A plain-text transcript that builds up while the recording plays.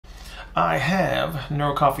I have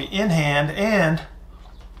Neuro Coffee in hand, and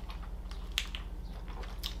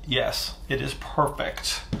yes, it is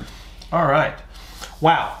perfect. All right.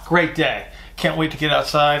 Wow, great day. Can't wait to get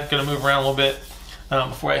outside. Gonna move around a little bit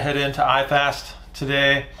before I head into iFast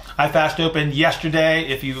today. iFast opened yesterday.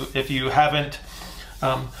 If you haven't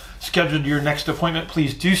scheduled your next appointment,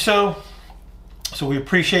 please do so. So we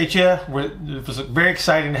appreciate you. It was very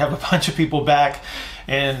exciting to have a bunch of people back,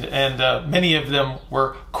 and many of them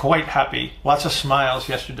were quite happy. Lots of smiles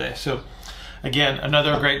yesterday. So again,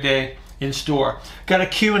 another great day in store. Got a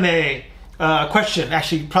Q&A question,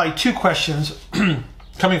 actually probably two questions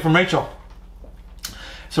coming from Rachel.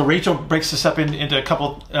 So Rachel breaks this up into a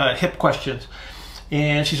couple hip questions.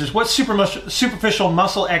 And she says, what superficial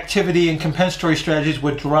muscle activity and compensatory strategies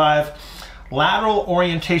would drive lateral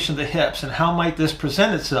orientation of the hips, and how might this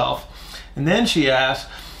present itself? And then she asks,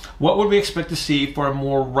 what would we expect to see for a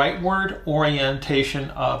more rightward orientation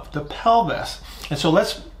of the pelvis? And so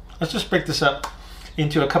let's just break this up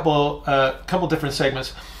into a couple different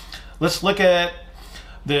segments. Let's look at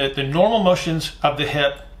the normal motions of the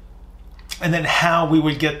hip, and then how we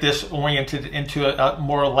would get this oriented into a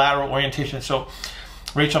more lateral orientation. So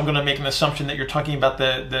Rachel, I'm going to make an assumption that you're talking about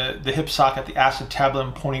the hip socket, the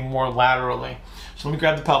acetabulum, pointing more laterally. So let me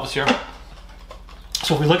grab the pelvis here.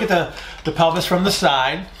 So if we look at the pelvis from the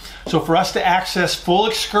side, so for us to access full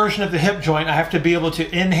excursion of the hip joint, I have to be able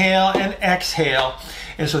to inhale and exhale.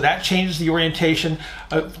 And so that changes the orientation.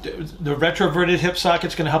 The retroverted hip socket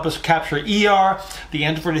is going to help us capture ER. The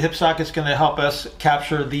anteverted hip socket is going to help us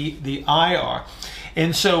capture the IR.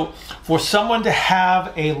 And so for someone to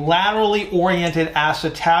have a laterally oriented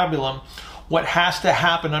acetabulum, what has to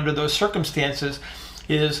happen under those circumstances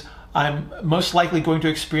is I'm most likely going to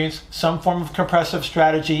experience some form of compressive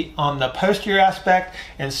strategy on the posterior aspect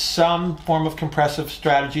and some form of compressive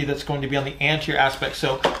strategy that's going to be on the anterior aspect.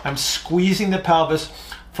 So I'm squeezing the pelvis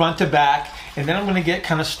front to back, and then I'm going to get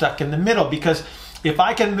kind of stuck in the middle, because if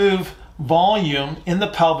I can move volume in the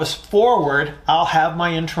pelvis forward, I'll have my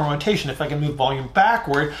internal rotation. If I can move volume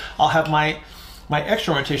backward, I'll have my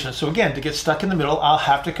external rotation. So again, to get stuck in the middle, I'll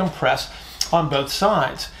have to compress on both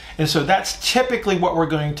sides. And so that's typically what we're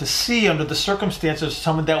going to see under the circumstances of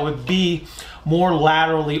someone that would be more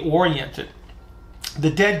laterally oriented.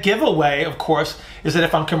 The dead giveaway, of course, is that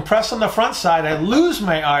if I'm compressed on the front side, I lose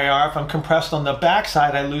my IR. If I'm compressed on the back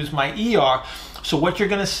side, I lose my ER. So what you're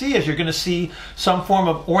going to see is you're going to see some form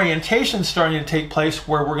of orientation starting to take place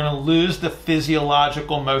where we're going to lose the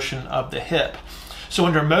physiological motion of the hip. So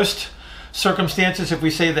under most circumstances, if we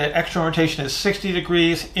say that external rotation is 60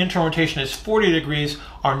 degrees, internal rotation is 40 degrees,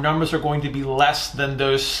 our numbers are going to be less than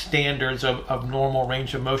those standards of normal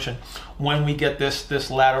range of motion when we get this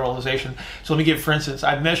lateralization. So let me give, for instance,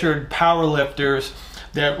 I've measured power lifters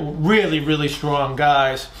that really, really strong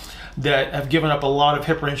guys that have given up a lot of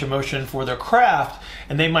hip range of motion for their craft,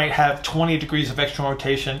 and they might have 20 degrees of external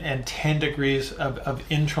rotation and 10 degrees of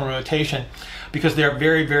internal rotation, because they're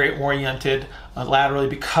very, very oriented laterally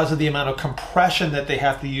because of the amount of compression that they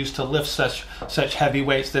have to use to lift such heavy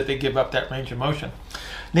weights that they give up that range of motion.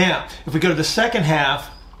 Now, if we go to the second half,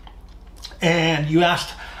 and you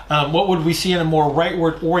asked what would we see in a more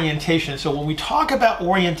rightward orientation? So when we talk about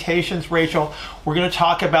orientations, Rachel, we're going to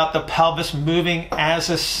talk about the pelvis moving as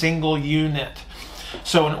a single unit.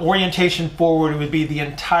 So an orientation forward would be the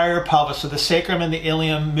entire pelvis, so the sacrum and the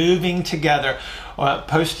ilium moving together,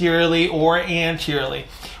 posteriorly or anteriorly.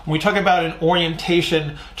 When we talk about an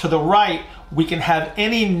orientation to the right, we can have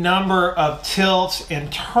any number of tilts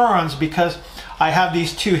and turns, because I have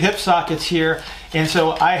these two hip sockets here, and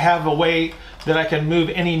so I have a way that I can move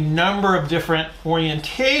any number of different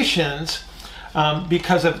orientations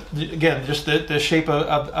because of, again, just the shape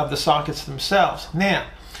of the sockets themselves. Now,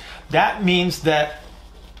 that means that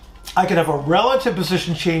I could have a relative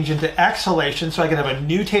position change into exhalation, so I could have a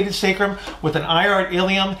nutated sacrum with an IR at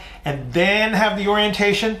ilium, and then have the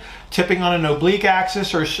orientation tipping on an oblique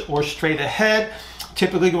axis or straight ahead.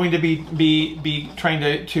 Typically going to be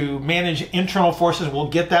trying to manage internal forces. We'll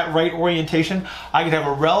get that right orientation. I could have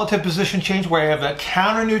a relative position change where I have a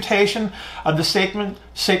counter nutation of the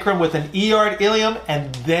sacrum with an ER at ilium,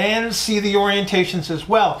 and then see the orientations as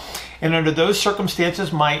well. And under those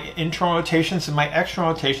circumstances, my internal rotations and my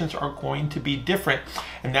external rotations are going to be different.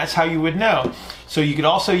 And that's how you would know. So you could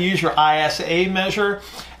also use your ISA measure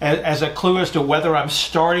as a clue as to whether I'm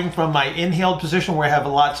starting from my inhaled position where I have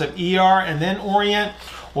lots of ER and then orient,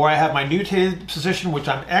 or I have my nutated position, which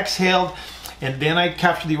I'm exhaled, and then I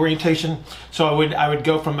capture the orientation. So I would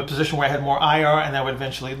go from a position where I had more IR, and I would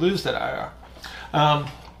eventually lose that IR.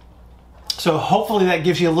 So hopefully that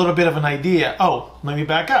gives you a little bit of an idea. Oh, let me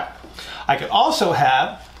back up. I could also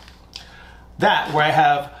have that, where I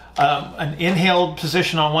have an inhaled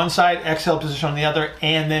position on one side, exhaled position on the other,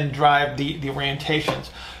 and then drive the orientations.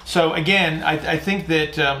 So again, I think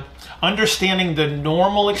that understanding the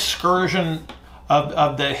normal excursion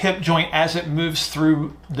of the hip joint as it moves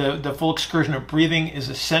through the full excursion of breathing is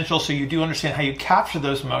essential, so you do understand how you capture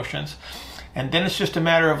those motions. And then it's just a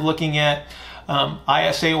matter of looking at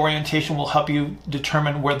ISA orientation will help you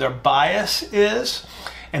determine where their bias is.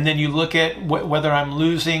 And then you look at whether I'm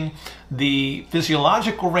losing the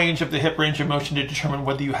physiological range of the hip range of motion to determine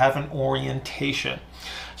whether you have an orientation.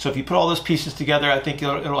 So if you put all those pieces together, I think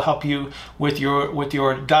it'll help you with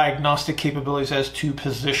your diagnostic capabilities as to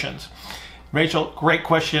positions. Rachel, great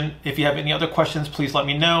question. If you have any other questions, please let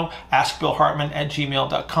me know.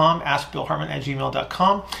 AskBillHartman@gmail.com,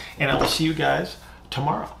 AskBillHartman@gmail.com, and I will see you guys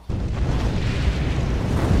tomorrow.